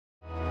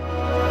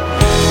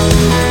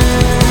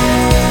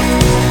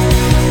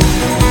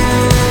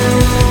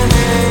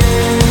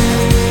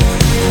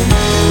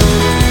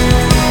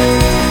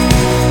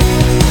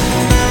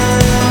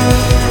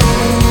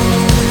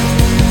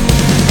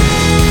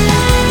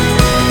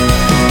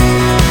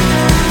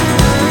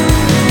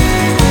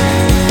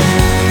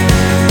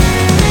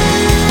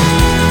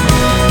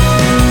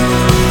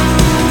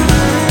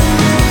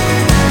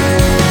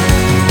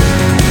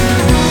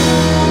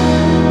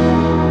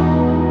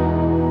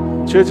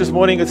Church, this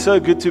morning it's so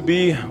good to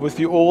be with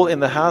you all in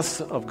the house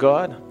of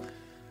God.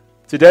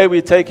 Today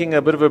we're taking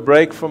a bit of a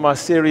break from our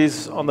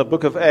series on the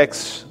book of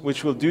Acts,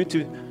 which we'll do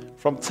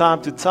from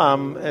time to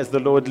time as the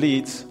Lord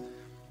leads.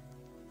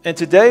 And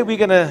today we're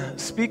going to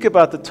speak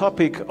about the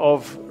topic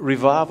of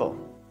revival.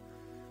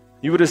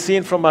 You would have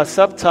seen from our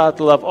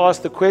subtitle, I've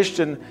asked the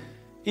question,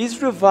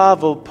 is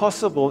revival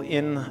possible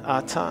in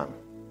our time?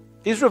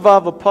 Is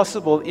revival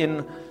possible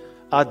in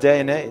our day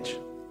and age?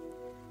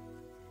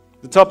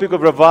 The topic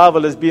of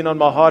revival has been on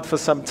my heart for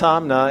some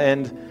time now,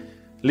 and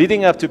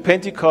leading up to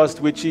Pentecost,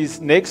 which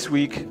is next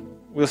week,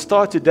 we'll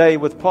start today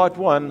with part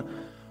 1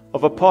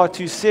 of a part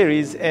 2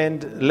 series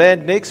and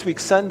land next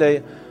week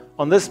Sunday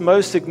on this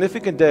most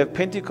significant day of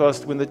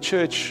Pentecost when the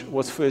church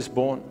was first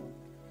born.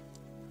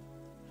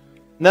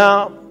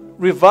 Now,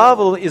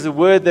 revival is a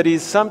word that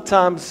is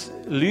sometimes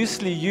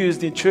loosely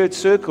used in church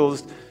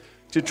circles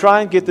to try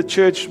and get the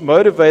church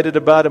motivated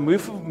about a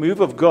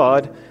move of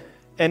God,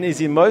 and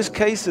is in most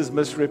cases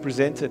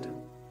misrepresented.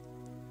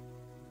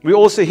 We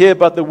also hear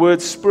about the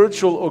word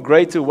spiritual or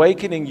great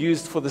awakening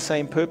used for the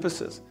same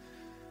purposes.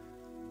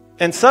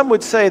 And some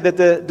would say that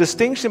the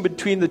distinction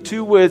between the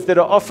two words that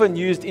are often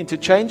used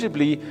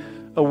interchangeably,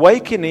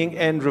 awakening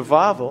and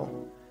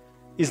revival,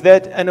 is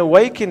that an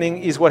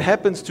awakening is what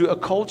happens to a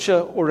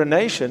culture or a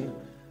nation,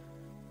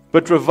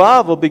 but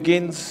revival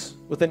begins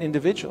with an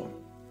individual.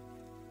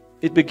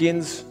 It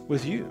begins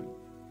with you.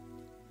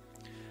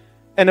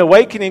 An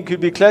awakening could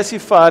be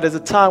classified as a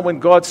time when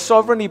God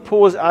sovereignly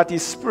pours out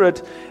His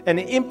Spirit and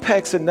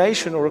impacts a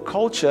nation or a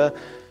culture,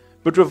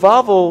 but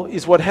revival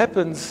is what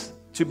happens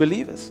to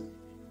believers.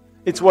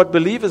 It's what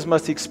believers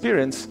must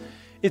experience.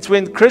 It's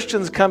when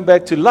Christians come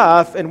back to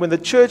life and when the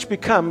church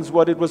becomes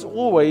what it was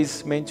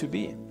always meant to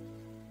be.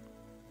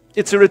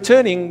 It's a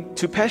returning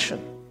to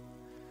passion.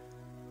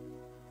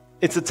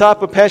 It's a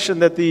type of passion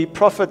that the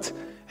prophet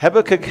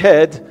Habakkuk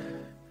had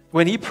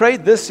when he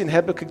prayed this in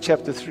Habakkuk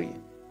chapter 3.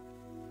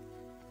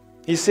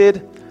 He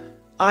said,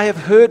 I have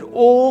heard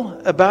all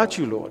about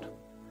you, Lord.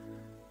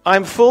 I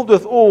am filled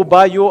with awe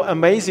by your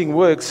amazing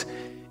works.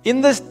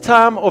 In this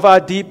time of our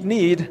deep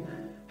need,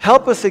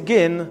 help us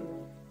again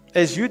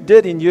as you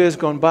did in years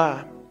gone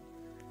by.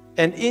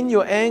 And in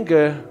your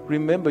anger,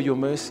 remember your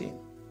mercy.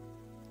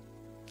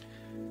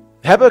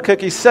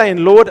 Habakkuk is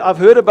saying, Lord, I've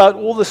heard about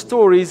all the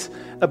stories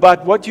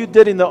about what you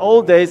did in the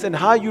old days and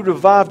how you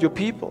revived your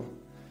people.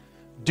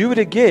 Do it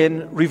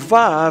again,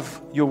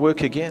 revive your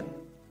work again.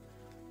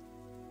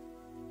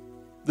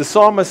 The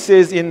psalmist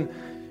says in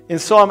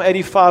Psalm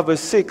 85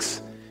 verse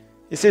 6,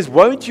 it says,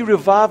 won't you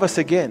revive us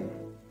again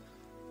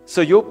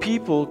so your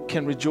people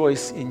can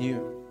rejoice in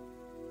you?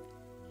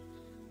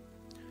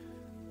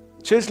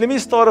 Church, let me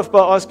start off by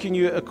asking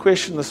you a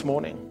question this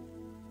morning.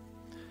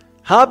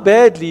 How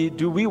badly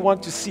do we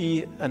want to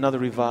see another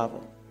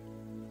revival?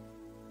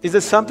 Is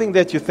it something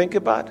that you think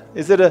about?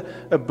 Is it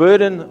a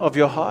burden of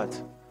your heart?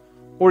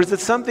 Or is it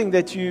something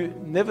that you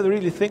never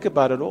really think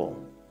about at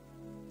all?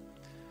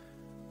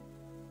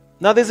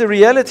 Now, there's a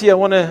reality I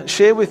want to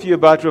share with you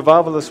about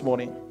revival this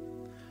morning.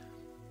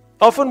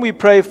 Often we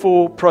pray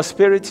for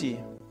prosperity,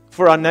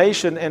 for our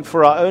nation and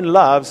for our own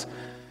lives.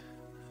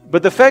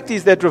 But the fact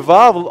is that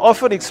revival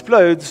often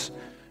explodes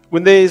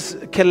when there's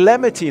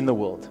calamity in the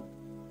world.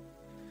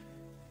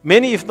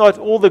 Many, if not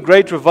all, the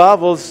great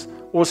revivals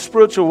or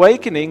spiritual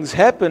awakenings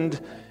happened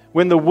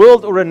when the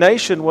world or a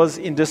nation was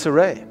in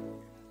disarray.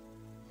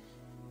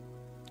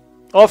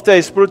 After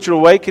a spiritual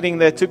awakening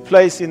that took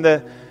place in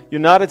the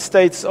United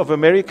States of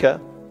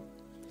America,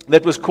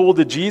 that was called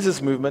the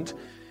Jesus Movement,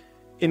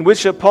 in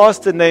which a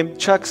pastor named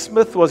Chuck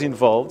Smith was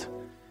involved.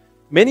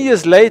 Many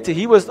years later,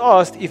 he was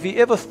asked if he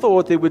ever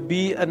thought there would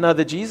be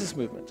another Jesus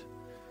Movement.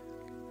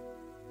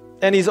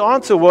 And his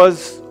answer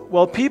was,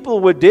 well, people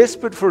were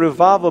desperate for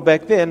revival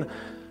back then.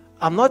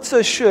 I'm not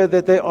so sure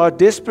that they are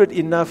desperate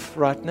enough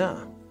right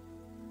now.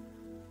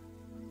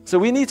 So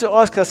we need to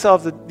ask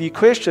ourselves the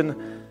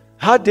question,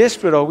 how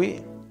desperate are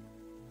we?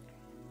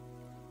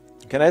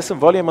 Can I have some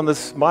volume on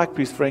this mic,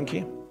 please,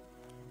 Frankie?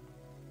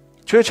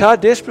 Church, how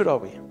desperate are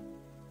we?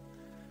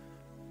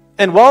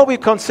 And while we're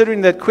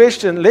considering that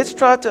question, let's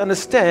try to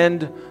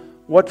understand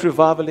what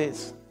revival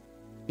is.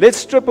 Let's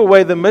strip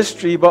away the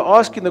mystery by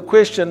asking the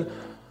question,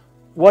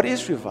 what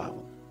is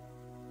revival?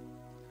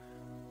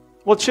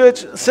 Well,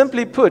 church,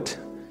 simply put,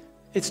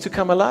 it's to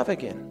come alive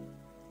again.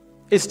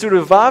 It's to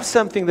revive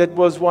something that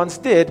was once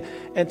dead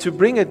and to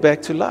bring it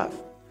back to life.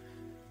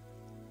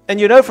 And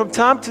you know, from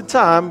time to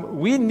time,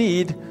 we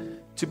need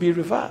to be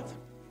revived.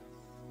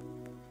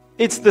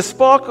 It's the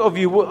spark of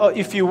you,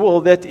 if you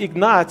will, that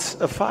ignites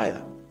a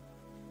fire.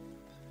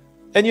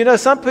 And you know,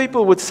 some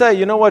people would say,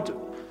 you know what,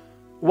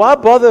 why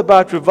bother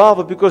about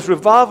revival? Because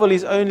revival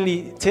is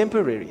only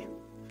temporary.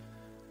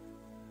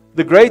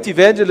 The great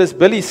evangelist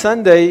Billy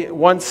Sunday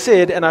once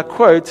said, and I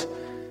quote,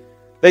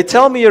 they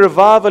tell me a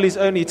revival is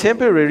only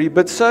temporary,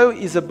 but so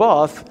is a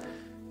bath,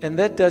 and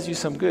that does you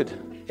some good.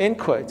 End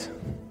quote.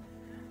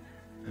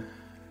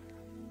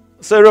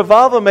 So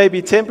revival may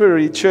be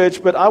temporary,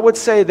 church, but I would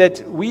say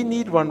that we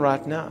need one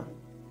right now.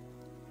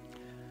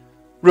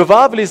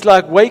 Revival is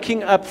like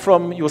waking up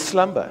from your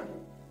slumber.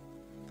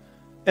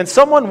 And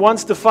someone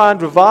once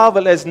defined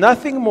revival as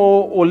nothing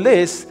more or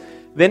less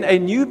than a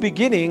new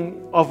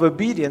beginning of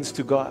obedience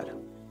to God.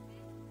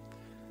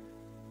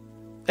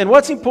 And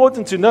what's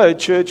important to know,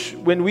 church,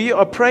 when we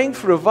are praying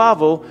for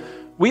revival,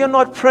 we are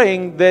not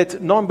praying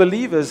that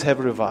non-believers have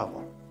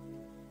revival.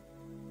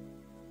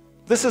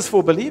 This is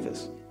for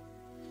believers.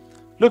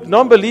 Look,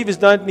 non-believers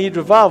don't need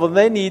revival,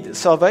 they need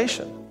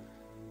salvation.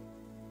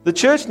 The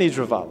church needs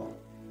revival.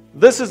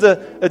 This is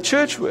a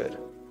church word.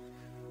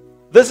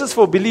 This is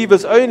for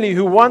believers only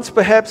who once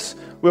perhaps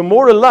were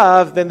more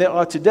alive than they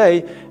are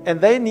today, and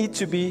they need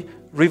to be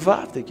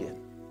revived again.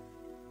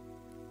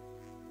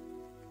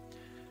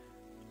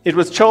 It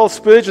was Charles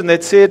Spurgeon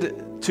that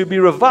said, "To be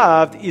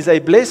revived is a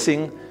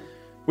blessing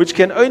which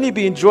can only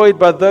be enjoyed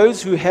by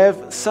those who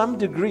have some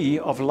degree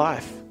of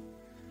life.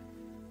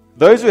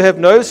 Those who have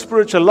no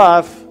spiritual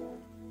life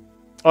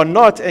are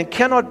not and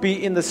cannot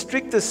be, in the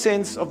strictest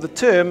sense of the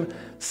term,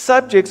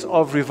 subjects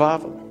of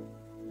revival.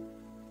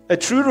 A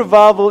true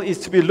revival is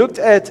to be looked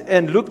at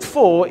and looked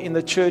for in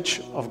the church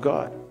of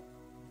God."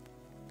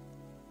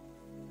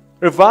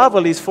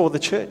 Revival is for the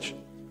church.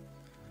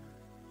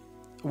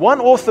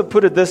 One author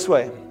put it this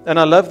way, and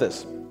I love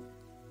this.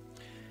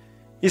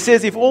 He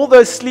says, if all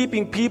those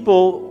sleeping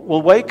people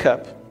will wake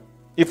up,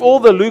 if all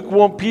the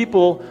lukewarm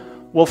people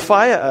will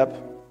fire up,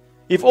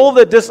 if all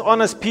the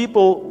dishonest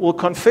people will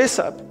confess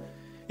up,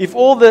 if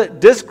all the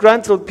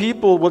disgruntled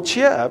people will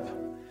cheer up,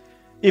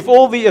 if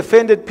all the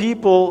offended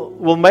people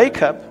will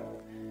make up,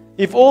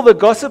 if all the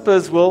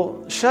gossipers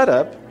will shut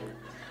up,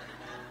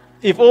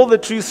 if all the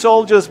true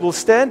soldiers will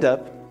stand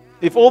up,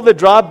 if all the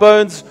dry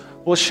bones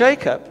will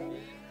shake up,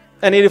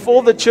 and if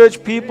all the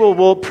church people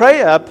will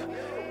pray up,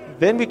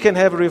 then we can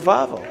have a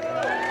revival.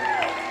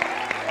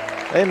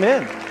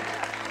 Amen.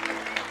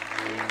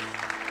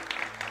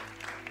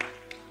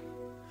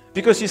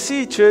 Because you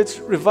see, church,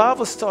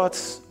 revival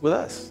starts with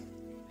us.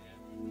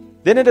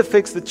 Then it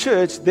affects the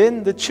church,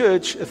 then the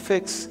church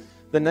affects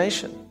the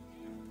nation.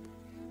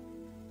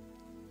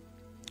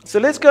 So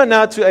let's go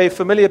now to a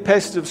familiar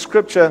passage of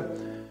Scripture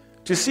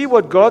to see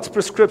what God's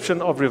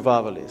prescription of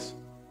revival is.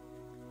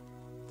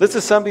 This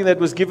is something that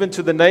was given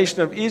to the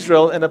nation of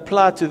Israel and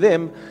applied to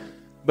them,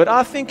 but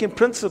I think in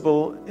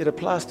principle it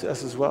applies to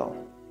us as well.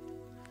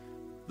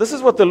 This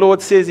is what the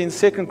Lord says in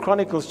 2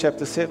 Chronicles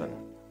chapter 7.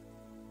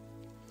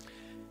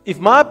 "If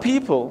my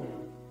people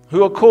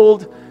who are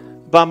called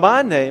by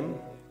my name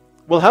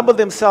will humble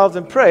themselves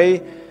and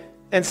pray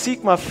and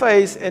seek my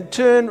face and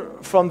turn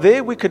from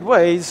their wicked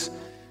ways,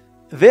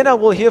 then I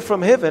will hear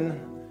from heaven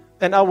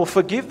and I will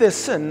forgive their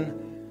sin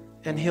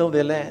and heal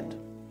their land."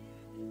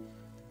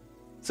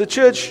 So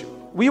church,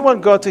 we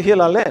want God to heal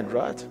our land,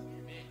 right?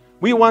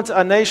 We want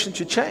our nation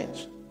to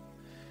change.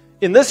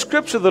 In this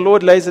scripture, the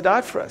Lord lays it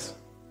out for us.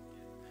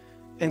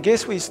 And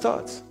guess where He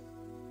starts?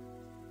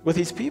 With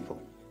His people.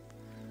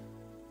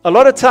 A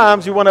lot of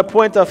times we want to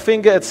point our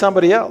finger at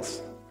somebody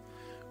else.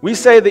 We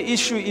say the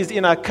issue is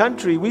in our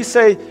country. We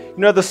say,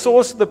 the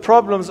source of the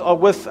problems are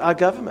with our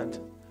government.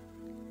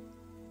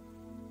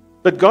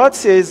 But God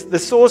says the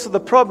source of the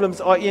problems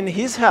are in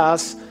His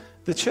house,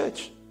 the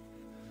church.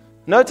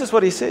 Notice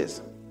what He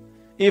says.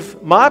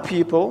 "If my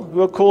people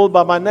who are called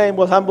by my name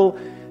will humble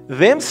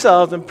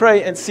themselves and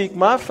pray and seek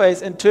my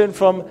face and turn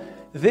from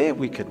their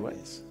wicked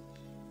ways."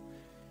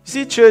 You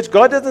see, church,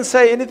 God doesn't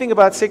say anything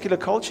about secular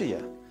culture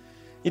here.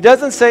 He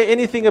doesn't say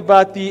anything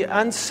about the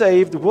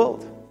unsaved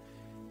world.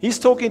 He's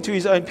talking to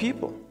His own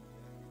people,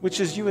 which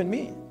is you and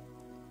me.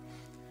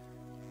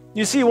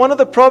 You see, one of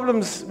the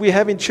problems we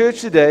have in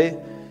church today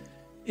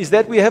is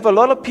that we have a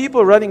lot of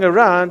people running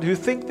around who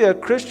think they are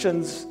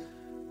Christians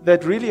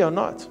that really are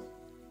not.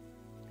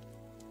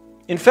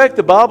 In fact,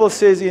 the Bible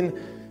says in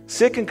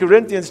 2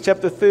 Corinthians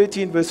chapter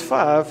 13, verse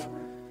 5,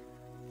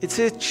 it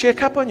says,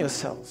 check up on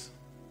yourselves.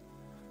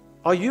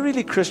 Are you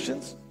really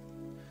Christians?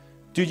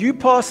 Do you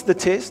pass the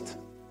test?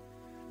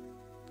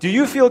 Do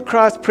you feel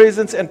Christ's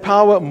presence and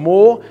power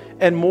more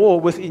and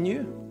more within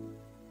you?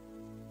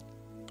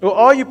 Or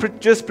are you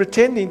just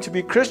pretending to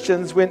be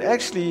Christians when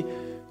actually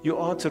you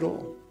aren't at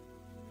all?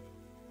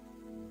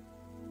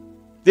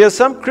 There are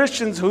some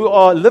Christians who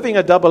are living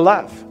a double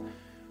life,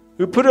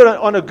 who put it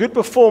on a good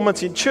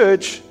performance in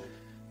church.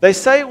 They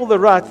say all the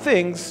right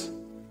things,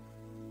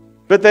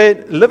 but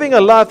they're living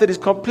a life that is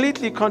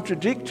completely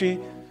contradictory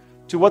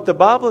to what the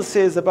Bible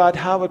says about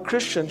how a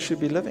Christian should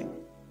be living.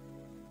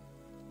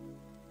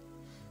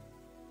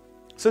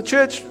 So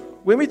church,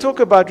 when we talk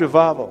about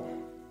revival,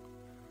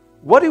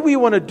 what do we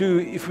want to do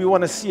if we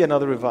want to see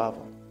another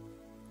revival?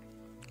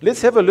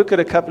 Let's have a look at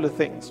a couple of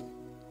things.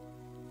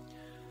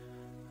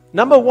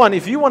 Number one,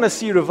 if you want to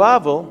see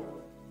revival,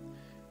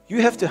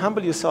 you have to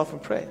humble yourself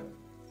and pray.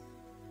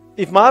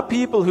 If my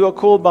people who are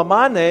called by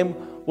my name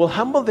will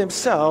humble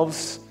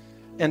themselves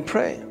and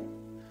pray.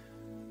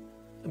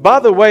 By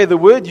the way, the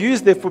word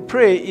used there for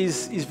prayer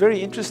is very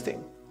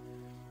interesting.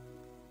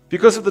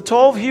 Because of the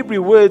 12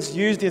 Hebrew words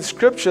used in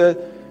Scripture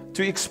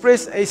to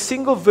express a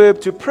single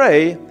verb to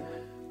pray,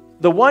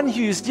 the one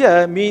used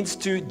here means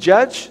to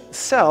judge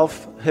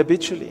self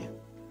habitually.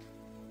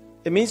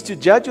 It means to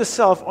judge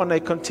yourself on a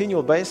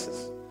continual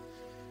basis.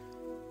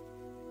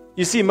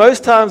 You see,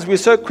 most times we're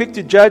so quick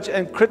to judge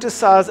and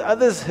criticize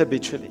others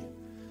habitually.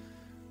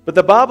 But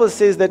the Bible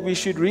says that we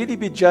should really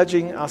be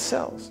judging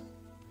ourselves.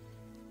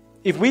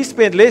 If we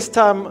spend less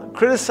time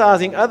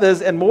criticizing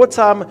others and more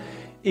time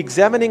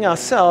examining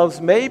ourselves,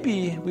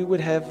 maybe we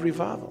would have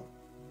revival.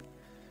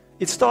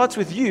 It starts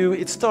with you,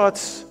 it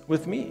starts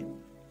with me.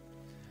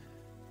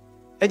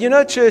 And you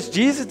know, church,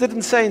 Jesus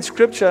didn't say in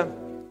Scripture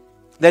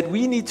that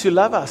we need to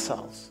love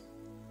ourselves.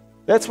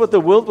 That's what the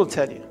world will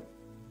tell you,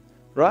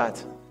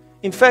 right?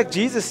 In fact,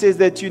 Jesus says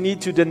that you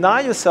need to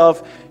deny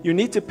yourself, you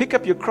need to pick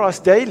up your cross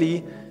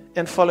daily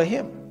and follow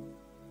Him.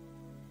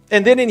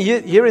 And then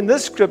here in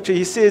this Scripture,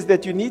 He says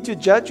that you need to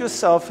judge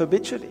yourself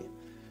habitually.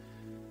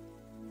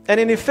 And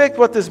in effect,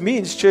 what this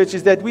means, church,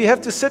 is that we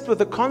have to sit with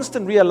a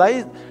constant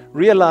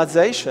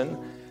realization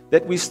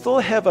that we still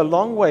have a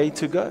long way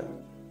to go.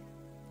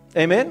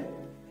 Amen?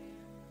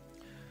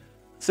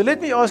 So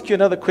let me ask you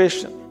another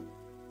question.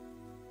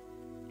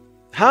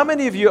 How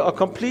many of you are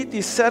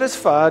completely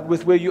satisfied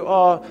with where you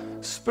are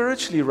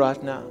spiritually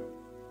right now?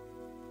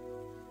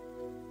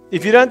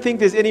 If you don't think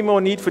there's any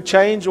more need for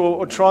change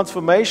or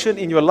transformation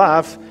in your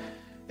life,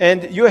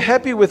 and you're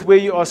happy with where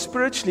you are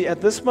spiritually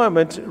at this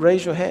moment,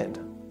 raise your hand.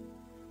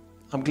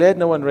 I'm glad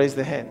no one raised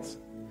their hands,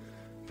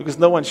 because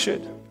no one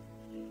should.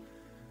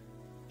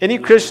 Any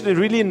Christian who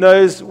really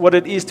knows what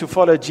it is to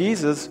follow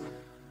Jesus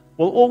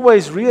will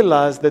always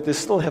realize that they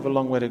still have a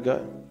long way to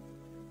go.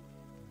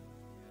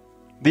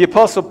 The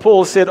Apostle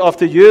Paul said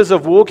after years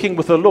of walking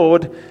with the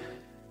Lord,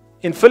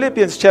 in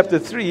Philippians chapter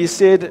 3, he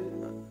said,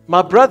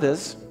 "My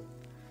brothers,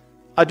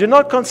 I do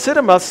not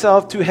consider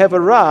myself to have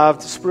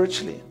arrived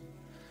spiritually,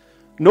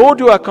 nor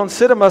do I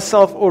consider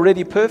myself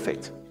already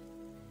perfect.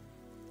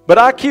 But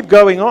I keep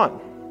going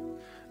on,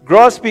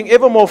 grasping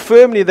ever more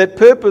firmly that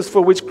purpose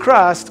for which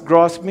Christ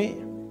grasped me.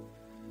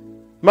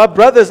 My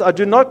brothers, I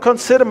do not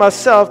consider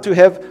myself to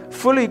have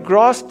fully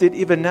grasped it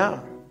even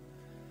now.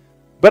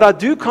 But I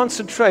do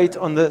concentrate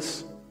on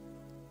this.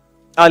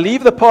 I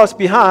leave the past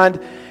behind,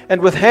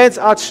 and with hands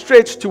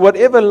outstretched to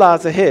whatever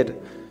lies ahead,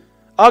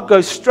 I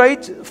go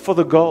straight for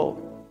the goal.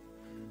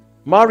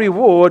 My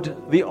reward,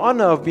 the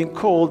honor of being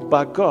called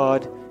by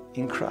God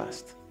in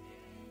Christ."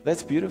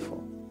 That's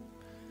beautiful.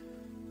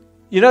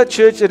 You know,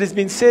 church, it has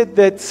been said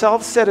that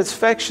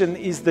self-satisfaction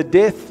is the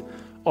death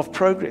of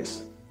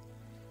progress.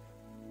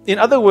 In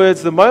other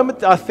words, the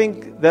moment I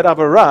think that I've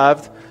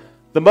arrived,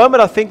 the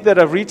moment I think that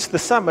I've reached the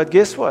summit,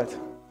 guess what?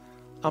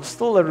 I'm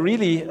still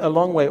really a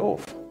long way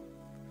off.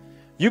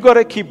 You got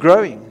to keep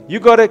growing. You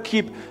got to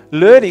keep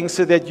learning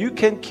so that you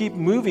can keep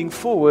moving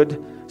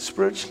forward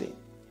spiritually.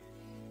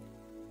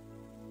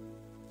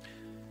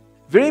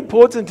 Very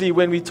importantly,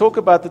 when we talk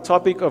about the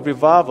topic of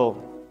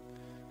revival,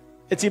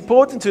 it's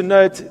important to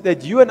note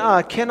that you and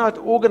I cannot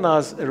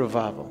organize a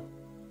revival.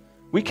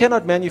 We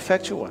cannot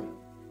manufacture one.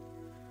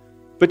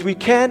 But we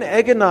can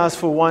agonize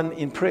for one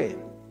in prayer.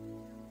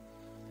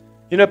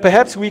 You know,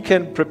 perhaps we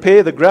can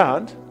prepare the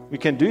ground. We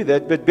can do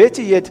that. But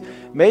better yet,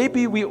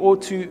 maybe we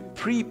ought to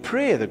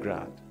prepare the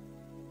ground.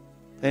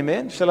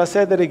 Amen? Shall I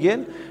say that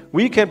again?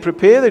 We can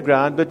prepare the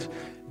ground, but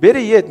better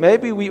yet,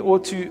 maybe we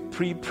ought to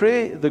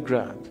prepare the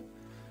ground.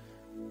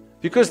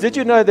 Because did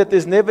you know that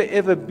there's never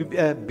ever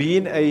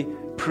been a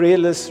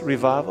prayerless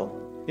revival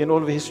in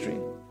all of history?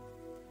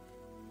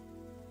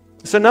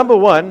 So number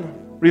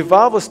one,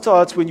 revival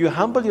starts when you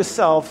humble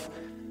yourself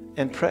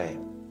and pray.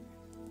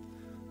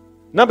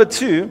 Number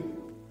two,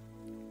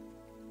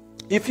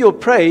 if you'll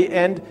pray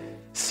and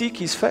seek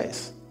His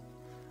face.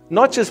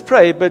 Not just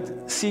pray,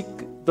 but seek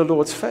the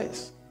Lord's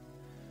face.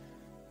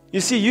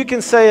 You see, you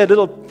can say a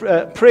little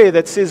prayer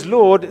that says,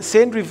 "Lord,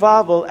 send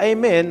revival,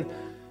 amen,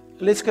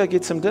 let's go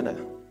get some dinner."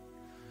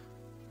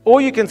 Or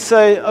you can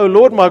say, "Oh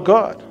Lord my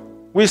God,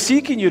 we're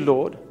seeking you,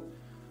 Lord.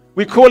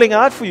 We're calling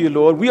out for you,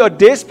 Lord. We are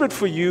desperate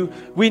for you.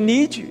 We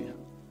need you.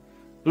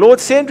 Lord,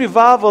 send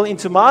revival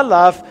into my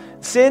life.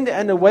 Send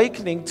an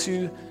awakening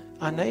to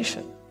our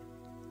nation."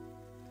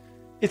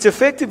 It's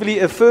effectively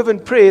a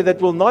fervent prayer that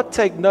will not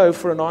take no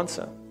for an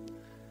answer.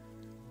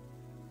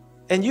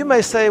 And you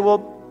may say, "Well,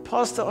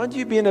 Pastor, aren't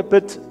you being a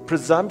bit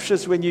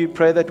presumptuous when you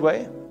pray that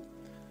way?"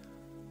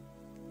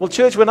 Well,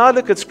 church, when I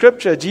look at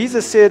Scripture,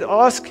 Jesus said,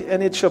 "Ask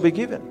and it shall be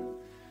given.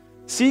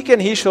 Seek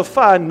and he shall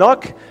find.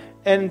 Knock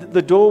and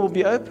the door will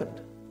be opened."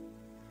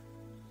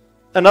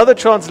 Another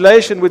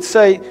translation would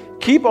say,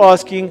 "Keep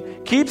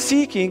asking, keep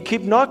seeking,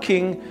 keep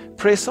knocking,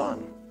 press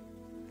on."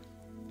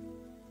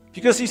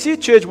 Because you see,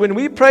 church, when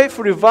we pray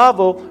for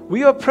revival,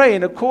 we are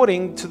praying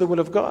according to the will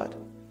of God.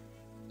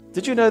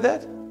 Did you know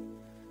that?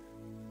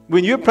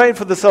 When you're praying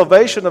for the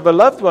salvation of a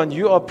loved one,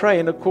 you are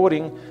praying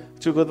according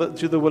to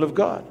the will of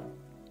God.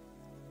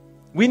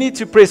 We need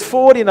to press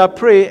forward in our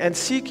prayer and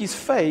seek His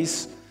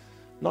face,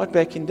 not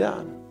backing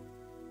down.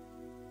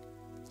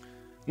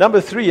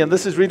 Number three, and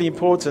this is really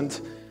important,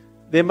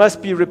 there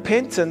must be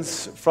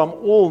repentance from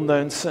all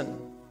known sin.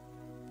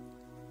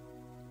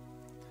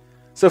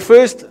 So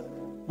first,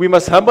 We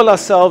must humble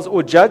ourselves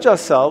or judge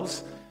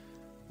ourselves.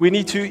 We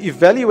need to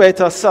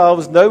evaluate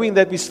ourselves, knowing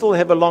that we still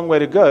have a long way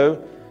to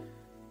go.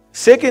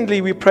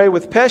 Secondly, we pray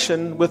with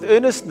passion, with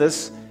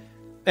earnestness,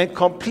 and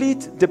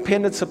complete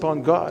dependence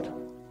upon God.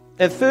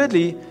 And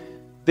thirdly,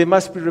 there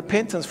must be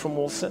repentance from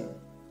all sin.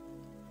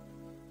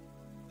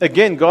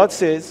 Again, God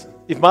says,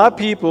 if my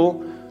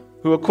people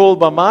who are called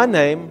by my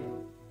name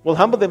will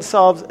humble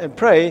themselves and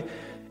pray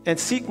and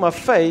seek my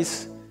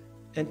face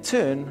and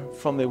turn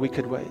from their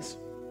wicked ways.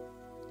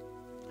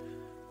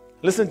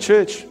 Listen,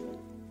 church,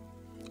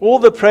 all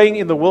the praying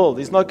in the world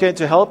is not going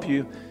to help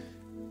you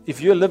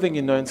if you're living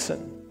in known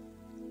sin.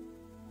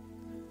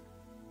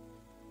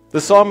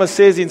 The psalmist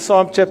says in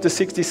Psalm chapter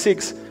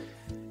 66,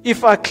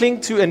 if I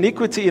cling to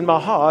iniquity in my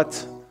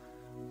heart,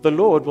 the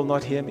Lord will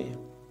not hear me.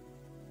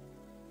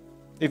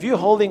 If you're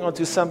holding on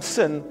to some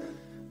sin,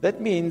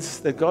 that means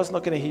that God's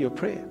not going to hear your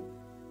prayer.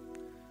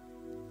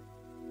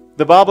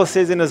 The Bible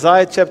says in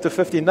Isaiah chapter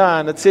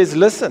 59, it says,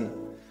 listen.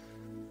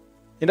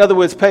 In other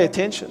words, pay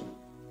attention.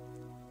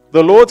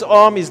 The Lord's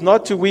arm is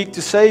not too weak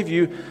to save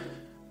you,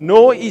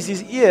 nor is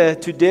his ear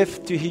too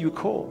deaf to hear you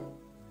call.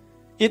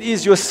 It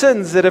is your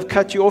sins that have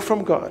cut you off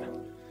from God.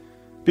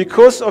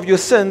 Because of your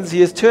sins,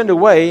 he has turned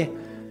away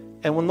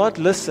and will not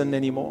listen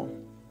anymore.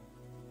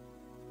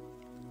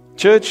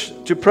 Church,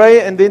 to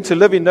pray and then to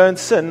live in known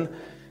sin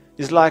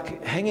is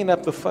like hanging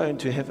up the phone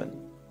to heaven.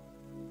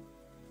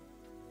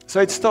 So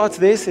it starts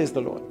there, says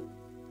the Lord.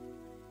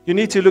 You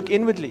need to look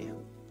inwardly.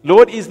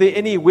 Lord, is there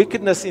any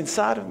wickedness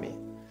inside of me?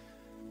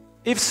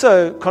 If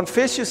so,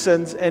 confess your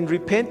sins and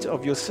repent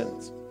of your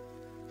sins.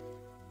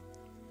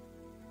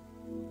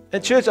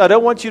 And church, I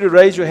don't want you to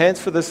raise your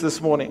hands for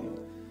this morning.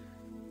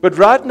 But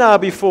right now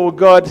before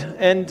God,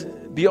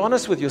 and be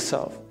honest with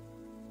yourself.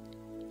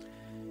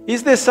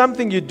 Is there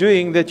something you're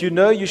doing that you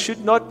know you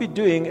should not be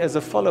doing as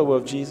a follower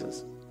of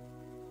Jesus?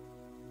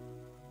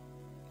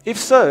 If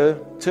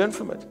so, turn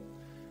from it.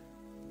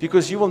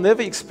 Because you will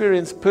never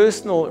experience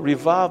personal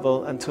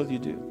revival until you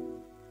do.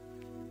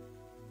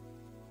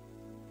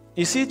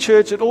 You see,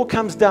 church, it all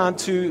comes down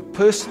to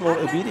personal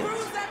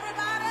obedience.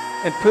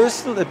 And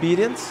personal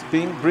obedience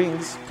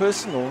brings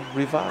personal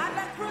revival.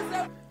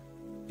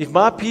 If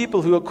my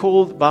people who are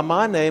called by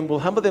my name will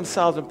humble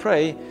themselves and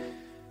pray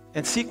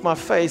and seek my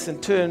face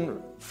and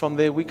turn from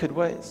their wicked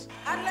ways.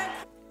 And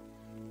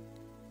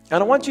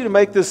I want you to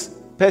make this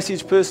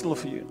passage personal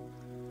for you.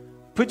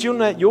 Put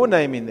your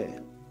name in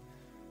there.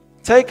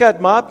 Take out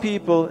my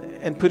people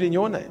and put in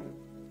your name.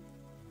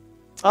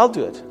 I'll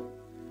do it.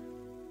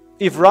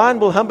 If Ryan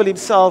will humble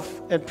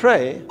himself and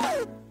pray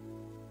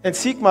and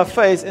seek my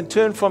face and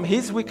turn from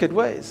his wicked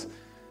ways,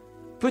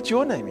 put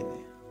your name in there.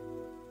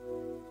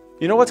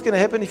 You know what's going to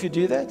happen if you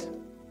do that?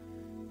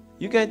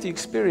 You're going to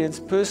experience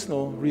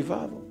personal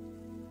revival.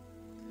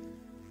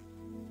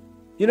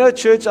 You know,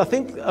 church, I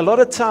think a lot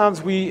of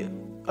times we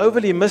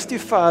overly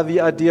mystify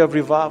the idea of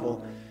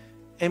revival,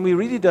 and we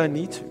really don't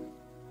need to.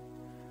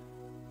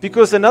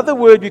 Because another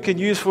word you can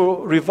use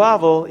for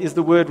revival is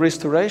the word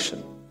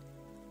restoration.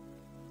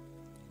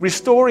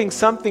 Restoring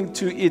something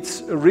to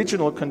its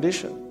original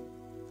condition.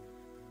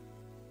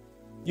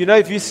 You know,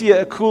 if you see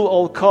a cool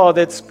old car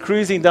that's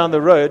cruising down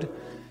the road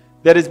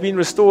that has been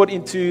restored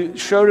into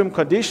showroom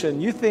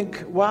condition, you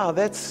think, wow,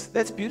 that's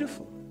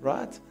beautiful,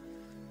 right?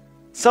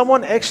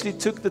 Someone actually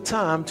took the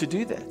time to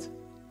do that.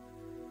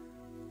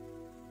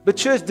 But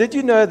church, did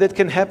you know that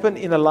can happen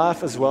in a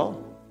life as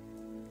well?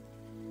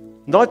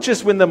 Not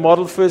just when the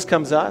model first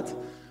comes out,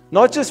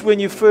 not just when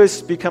you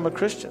first become a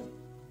Christian,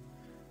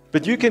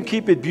 but you can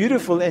keep it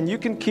beautiful and you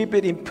can keep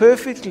it in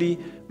perfectly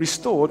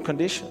restored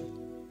condition.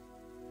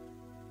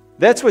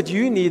 That's what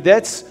you need.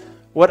 That's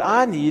what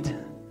I need.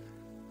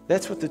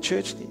 That's what the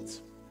church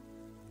needs.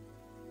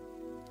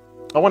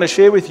 I want to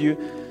share with you,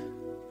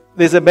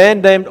 there's a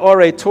man named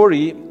R.A.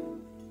 Torrey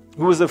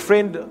who was a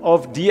friend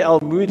of D.L.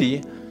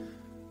 Moody.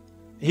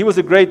 He was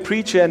a great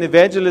preacher and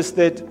evangelist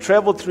that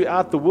traveled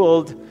throughout the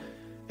world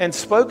and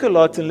spoke a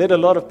lot and led a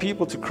lot of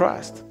people to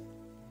Christ.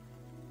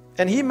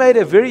 And he made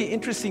a very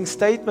interesting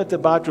statement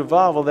about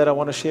revival that I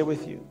want to share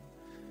with you.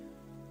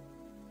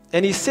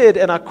 And he said,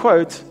 and I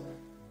quote,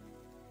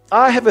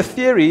 I have a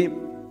theory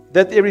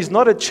that there is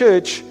not a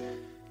church,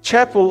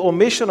 chapel, or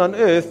mission on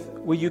earth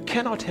where you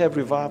cannot have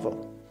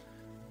revival,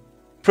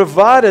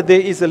 provided there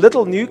is a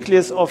little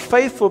nucleus of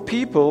faithful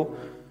people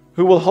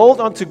who will hold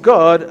on to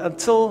God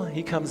until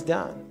he comes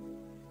down.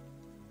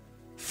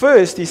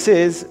 First, he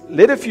says,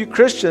 let a few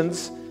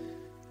Christians,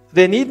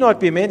 there need not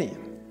be many,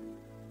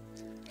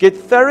 get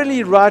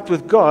thoroughly right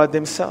with God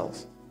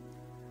themselves.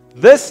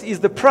 This is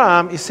the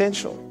prime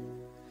essential.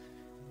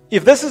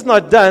 If this is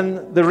not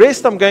done, the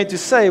rest I'm going to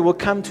say will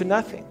come to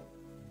nothing.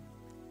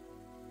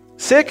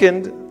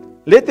 Second,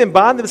 let them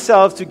bind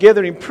themselves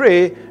together in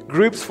prayer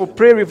groups for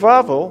prayer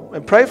revival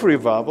and pray for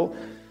revival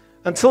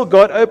until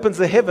God opens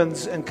the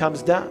heavens and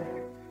comes down.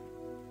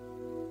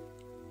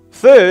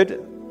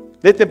 Third,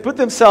 let them put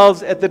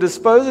themselves at the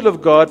disposal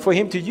of God for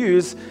him to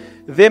use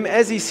them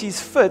as he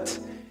sees fit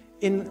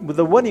in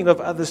the winning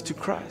of others to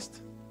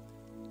Christ.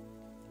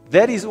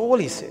 That is all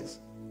he says.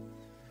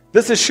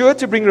 This is sure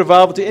to bring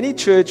revival to any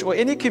church or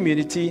any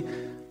community.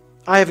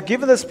 I have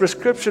given this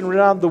prescription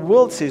around the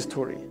world, says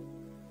Torrey.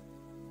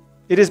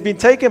 It has been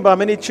taken by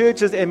many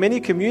churches and many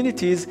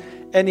communities,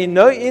 and in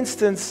no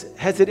instance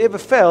has it ever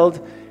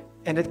failed,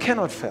 and it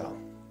cannot fail.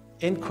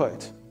 End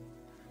quote.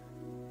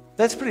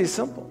 That's pretty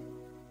simple.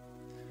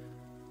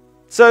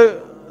 So,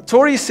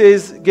 Torrey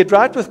says, get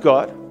right with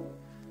God,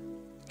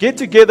 get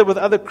together with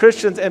other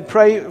Christians and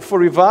pray for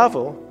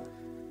revival,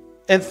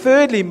 and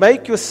thirdly,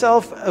 make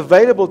yourself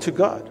available to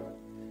God,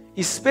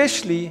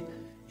 especially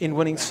in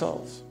winning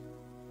souls.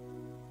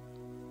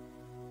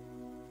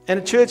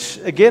 And church,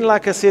 again,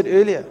 like I said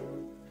earlier,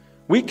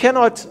 we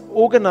cannot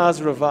organize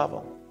a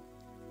revival.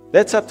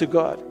 That's up to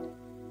God.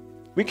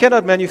 We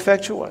cannot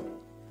manufacture one.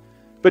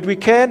 But we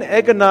can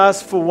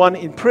agonize for one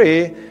in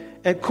prayer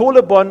and call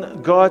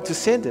upon God to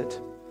send it.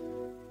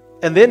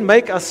 And then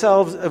make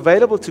ourselves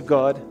available to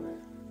God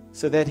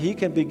so that He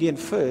can begin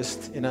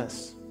first in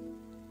us.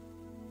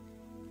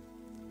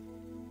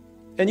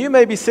 And you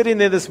may be sitting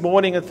there this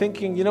morning and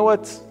thinking, you know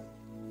what,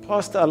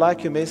 Pastor, I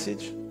like your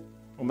message.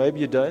 Or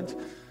maybe you don't.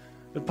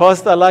 But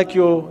Pastor, I like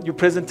your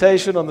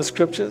presentation on the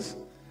scriptures.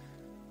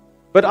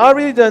 But I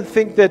really don't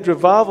think that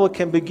revival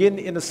can begin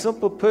in a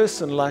simple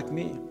person like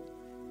me.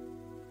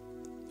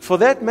 For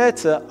that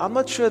matter, I'm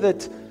not sure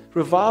that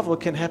revival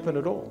can happen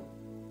at all.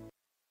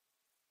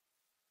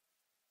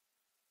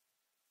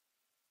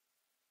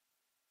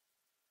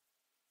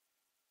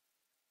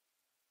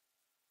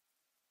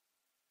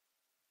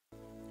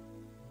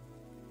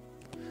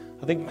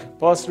 I think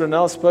Pastor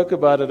Ronell spoke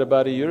about it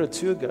about a year or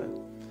two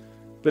ago,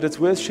 but it's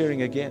worth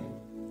sharing again.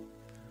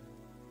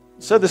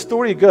 So the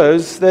story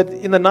goes that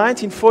in the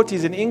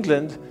 1940s in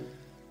England,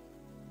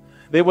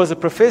 there was a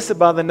professor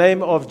by the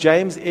name of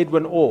James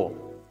Edwin Orr.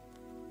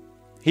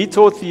 He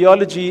taught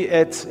theology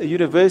at a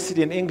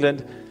university in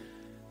England,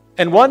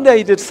 and one day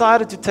he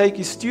decided to take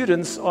his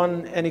students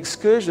on an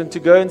excursion to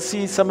go and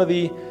see some of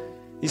the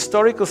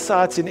historical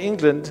sites in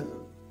England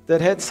that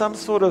had some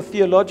sort of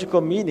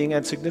theological meaning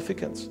and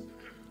significance.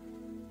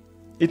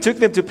 He took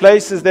them to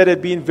places that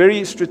had been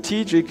very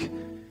strategic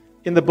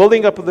in the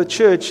building up of the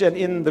church and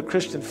in the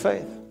Christian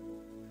faith.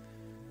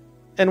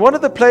 And one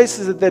of the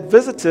places that they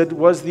visited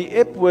was the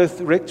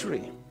Epworth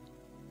Rectory.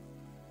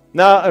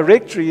 Now, a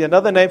rectory,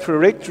 another name for a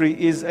rectory,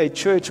 is a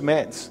church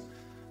manse,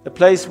 a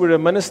place where a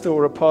minister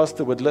or a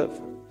pastor would live.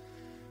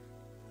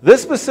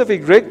 This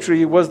specific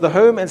rectory was the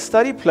home and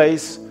study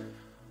place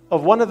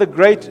of one of the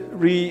great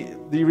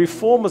the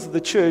reformers of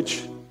the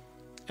church,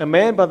 a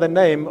man by the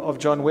name of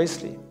John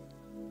Wesley.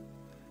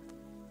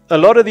 A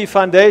lot of the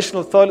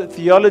foundational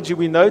theology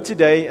we know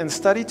today and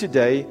study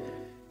today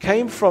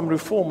came from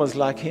reformers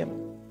like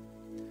him.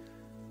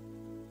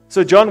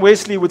 So John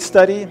Wesley would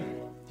study,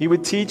 he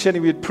would teach, and he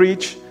would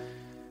preach,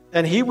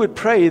 and he would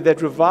pray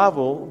that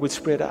revival would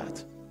spread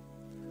out.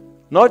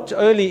 Not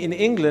only in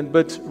England,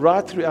 but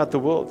right throughout the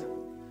world.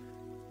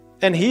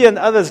 And he and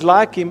others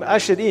like him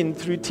ushered in,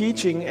 through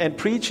teaching and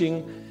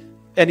preaching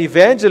and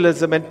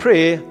evangelism and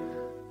prayer,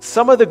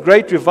 some of the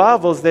great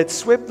revivals that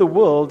swept the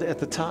world at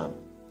the time.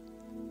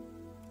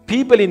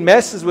 People in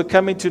masses were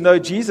coming to know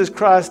Jesus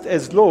Christ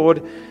as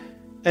Lord,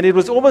 and it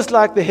was almost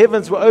like the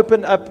heavens were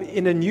opened up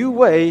in a new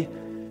way,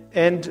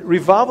 and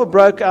revival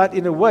broke out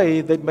in a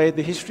way that made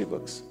the history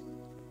books.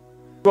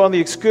 On the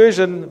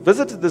excursion,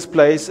 visited this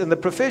place, and the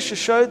professor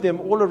showed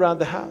them all around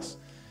the house.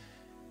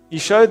 He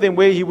showed them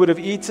where he would have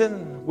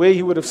eaten, where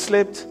he would have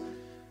slept,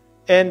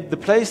 and the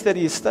place that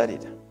he had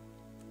studied.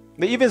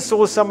 They even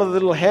saw some of the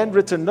little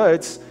handwritten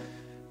notes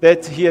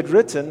that he had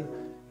written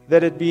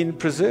that had been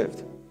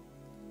preserved.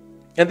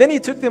 And then he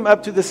took them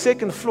up to the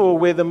second floor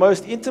where the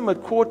most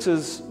intimate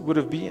quarters would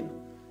have been.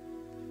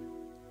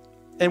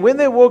 And when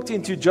they walked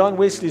into John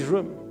Wesley's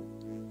room,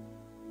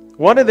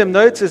 one of them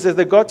noticed as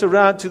they got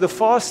around to the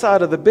far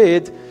side of the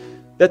bed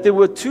that there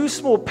were two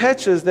small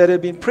patches that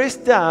had been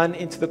pressed down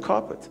into the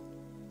carpet.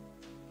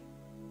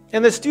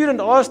 And the student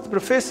asked the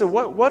professor,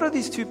 what are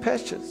these two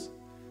patches?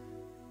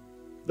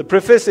 The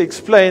professor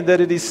explained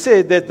that it is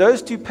said that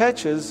those two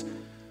patches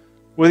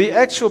were the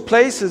actual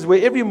places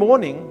where every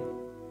morning,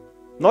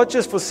 not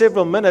just for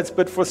several minutes,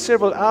 but for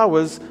several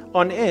hours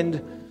on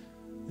end,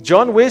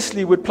 John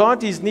Wesley would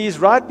plant his knees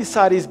right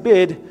beside his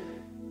bed,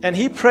 and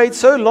he prayed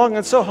so long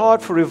and so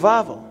hard for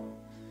revival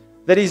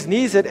that his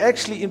knees had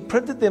actually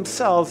imprinted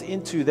themselves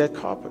into that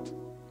carpet.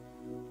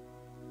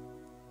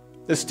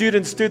 The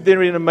students stood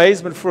there in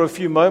amazement for a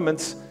few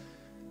moments.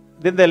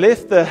 Then they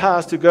left the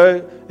house to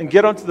go and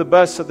get onto the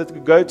bus so that they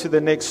could go to the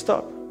next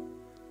stop.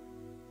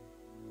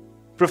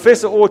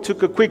 Professor Orr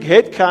took a quick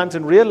head count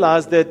and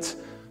realized that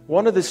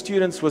one of the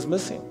students was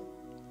missing.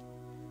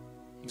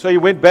 So he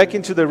went back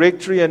into the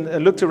rectory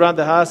and looked around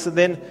the house, and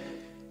then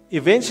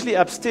eventually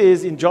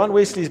upstairs in John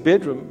Wesley's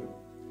bedroom,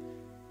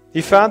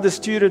 he found the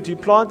student who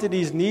planted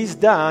his knees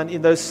down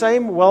in those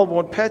same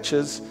well-worn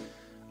patches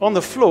on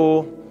the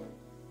floor,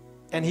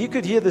 and he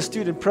could hear the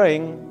student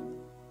praying,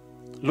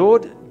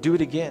 "Lord, do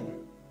it again.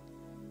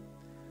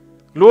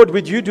 Lord,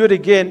 would you do it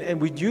again,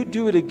 and would you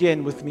do it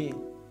again with me?"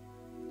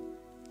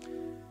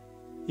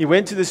 He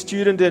went to the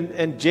student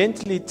and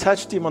gently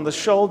touched him on the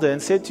shoulder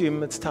and said to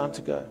him, "It's time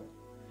to go."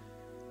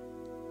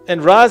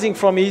 And rising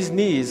from his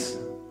knees,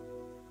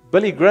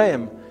 Billy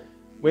Graham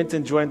went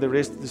and joined the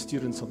rest of the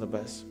students on the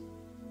bus.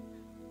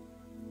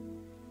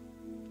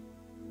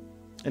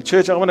 And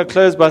church, I want to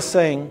close by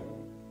saying,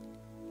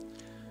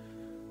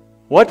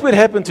 what would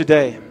happen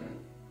today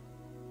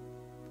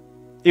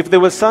if there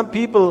were some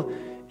people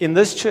in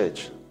this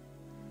church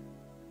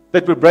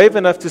that were brave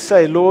enough to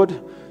say, "Lord,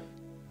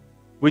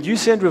 would you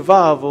send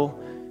revival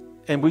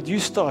and would you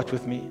start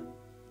with me?"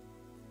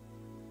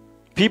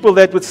 People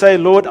that would say,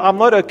 "Lord, I'm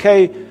not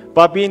okay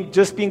by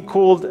just being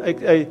called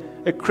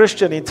a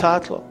Christian in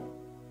title,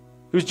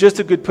 who's just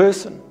a good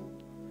person,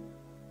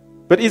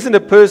 but isn't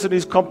a person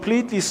who's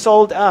completely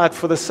sold out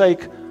for the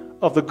sake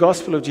of the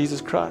gospel of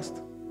Jesus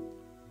Christ.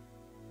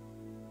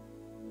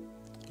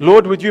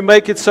 Lord, would you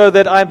make it so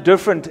that I'm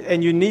different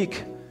and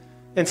unique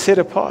and set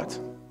apart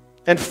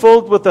and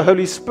filled with the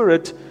Holy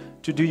Spirit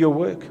to do your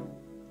work.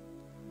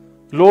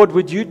 Lord,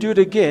 would you do it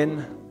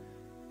again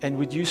and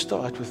would you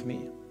start with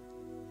me?"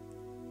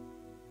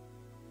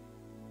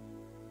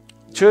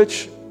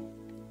 Church,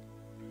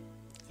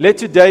 let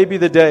today be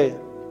the day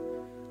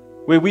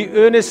where we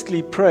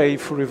earnestly pray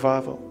for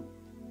revival,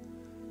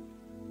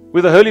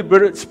 where the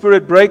Holy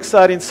Spirit breaks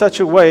out in such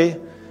a way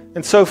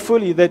and so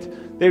fully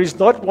that there is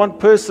not one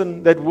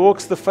person that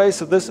walks the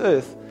face of this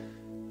earth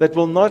that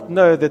will not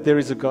know that there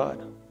is a God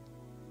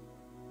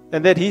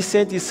and that He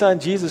sent His Son,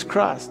 Jesus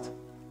Christ,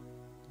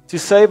 to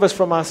save us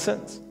from our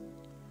sins,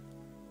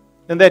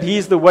 and that He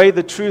is the way,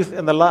 the truth,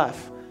 and the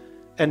life,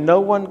 and no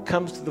one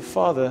comes to the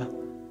Father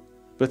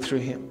but through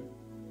Him.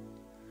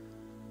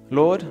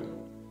 Lord,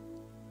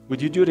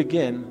 would you do it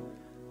again?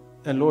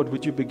 And Lord,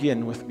 would you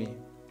begin with me?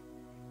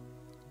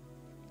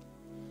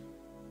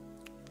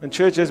 And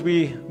church, as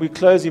we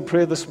close in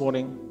prayer this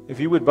morning, if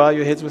you would bow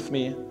your heads with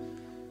me.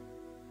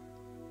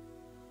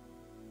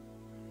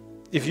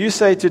 If you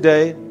say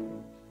today,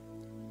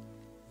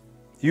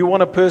 you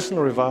want a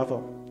personal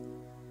revival,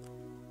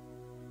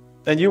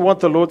 and you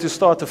want the Lord to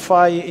start a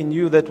fire in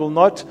you that will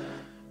not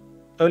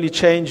only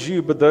change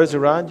you, but those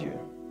around you.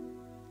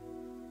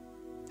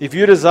 If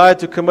you desire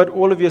to commit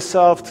all of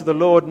yourself to the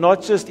Lord,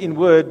 not just in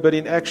word, but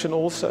in action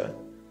also.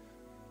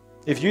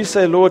 If you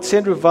say, "Lord,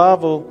 send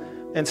revival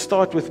and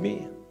start with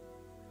me,"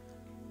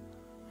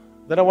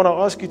 then I want to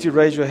ask you to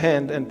raise your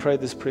hand and pray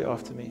this prayer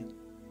after me,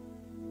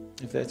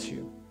 if that's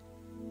you.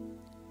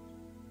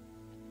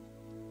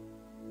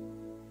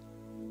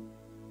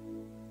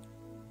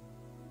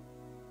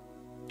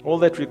 All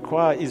that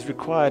is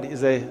required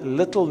is a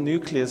little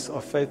nucleus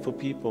of faithful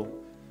people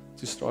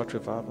to start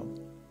revival.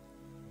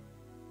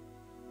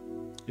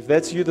 If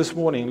that's you this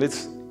morning,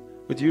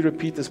 would you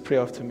repeat this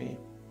prayer after me?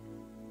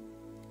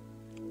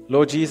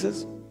 Lord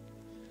Jesus,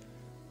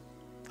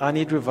 I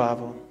need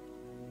revival.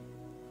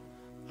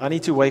 I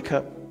need to wake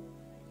up.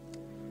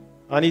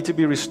 I need to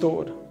be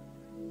restored.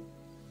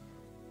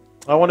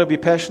 I want to be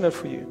passionate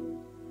for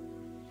you.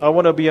 I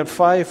want to be on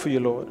fire for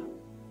you, Lord.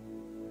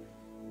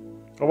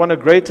 I want a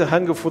greater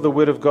hunger for the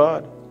Word of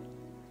God,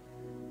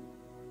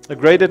 a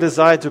greater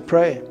desire to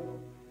pray,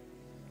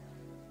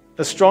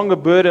 a stronger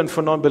burden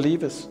for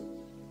non-believers.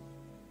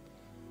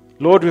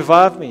 Lord,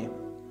 revive me,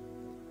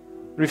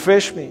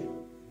 refresh me,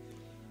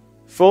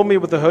 fill me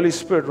with the Holy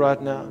Spirit right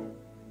now.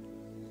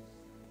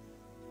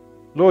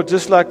 Lord,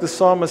 just like the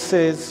psalmist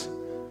says,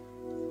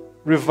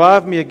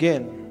 revive me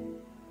again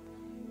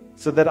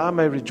so that I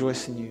may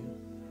rejoice in you.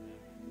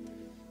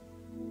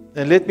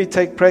 And let me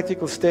take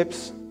practical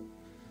steps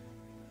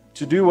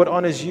to do what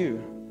honors you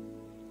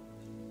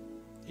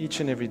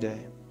each and every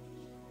day.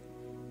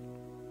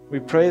 We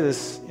pray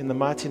this in the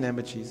mighty name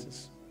of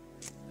Jesus.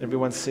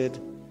 Everyone said,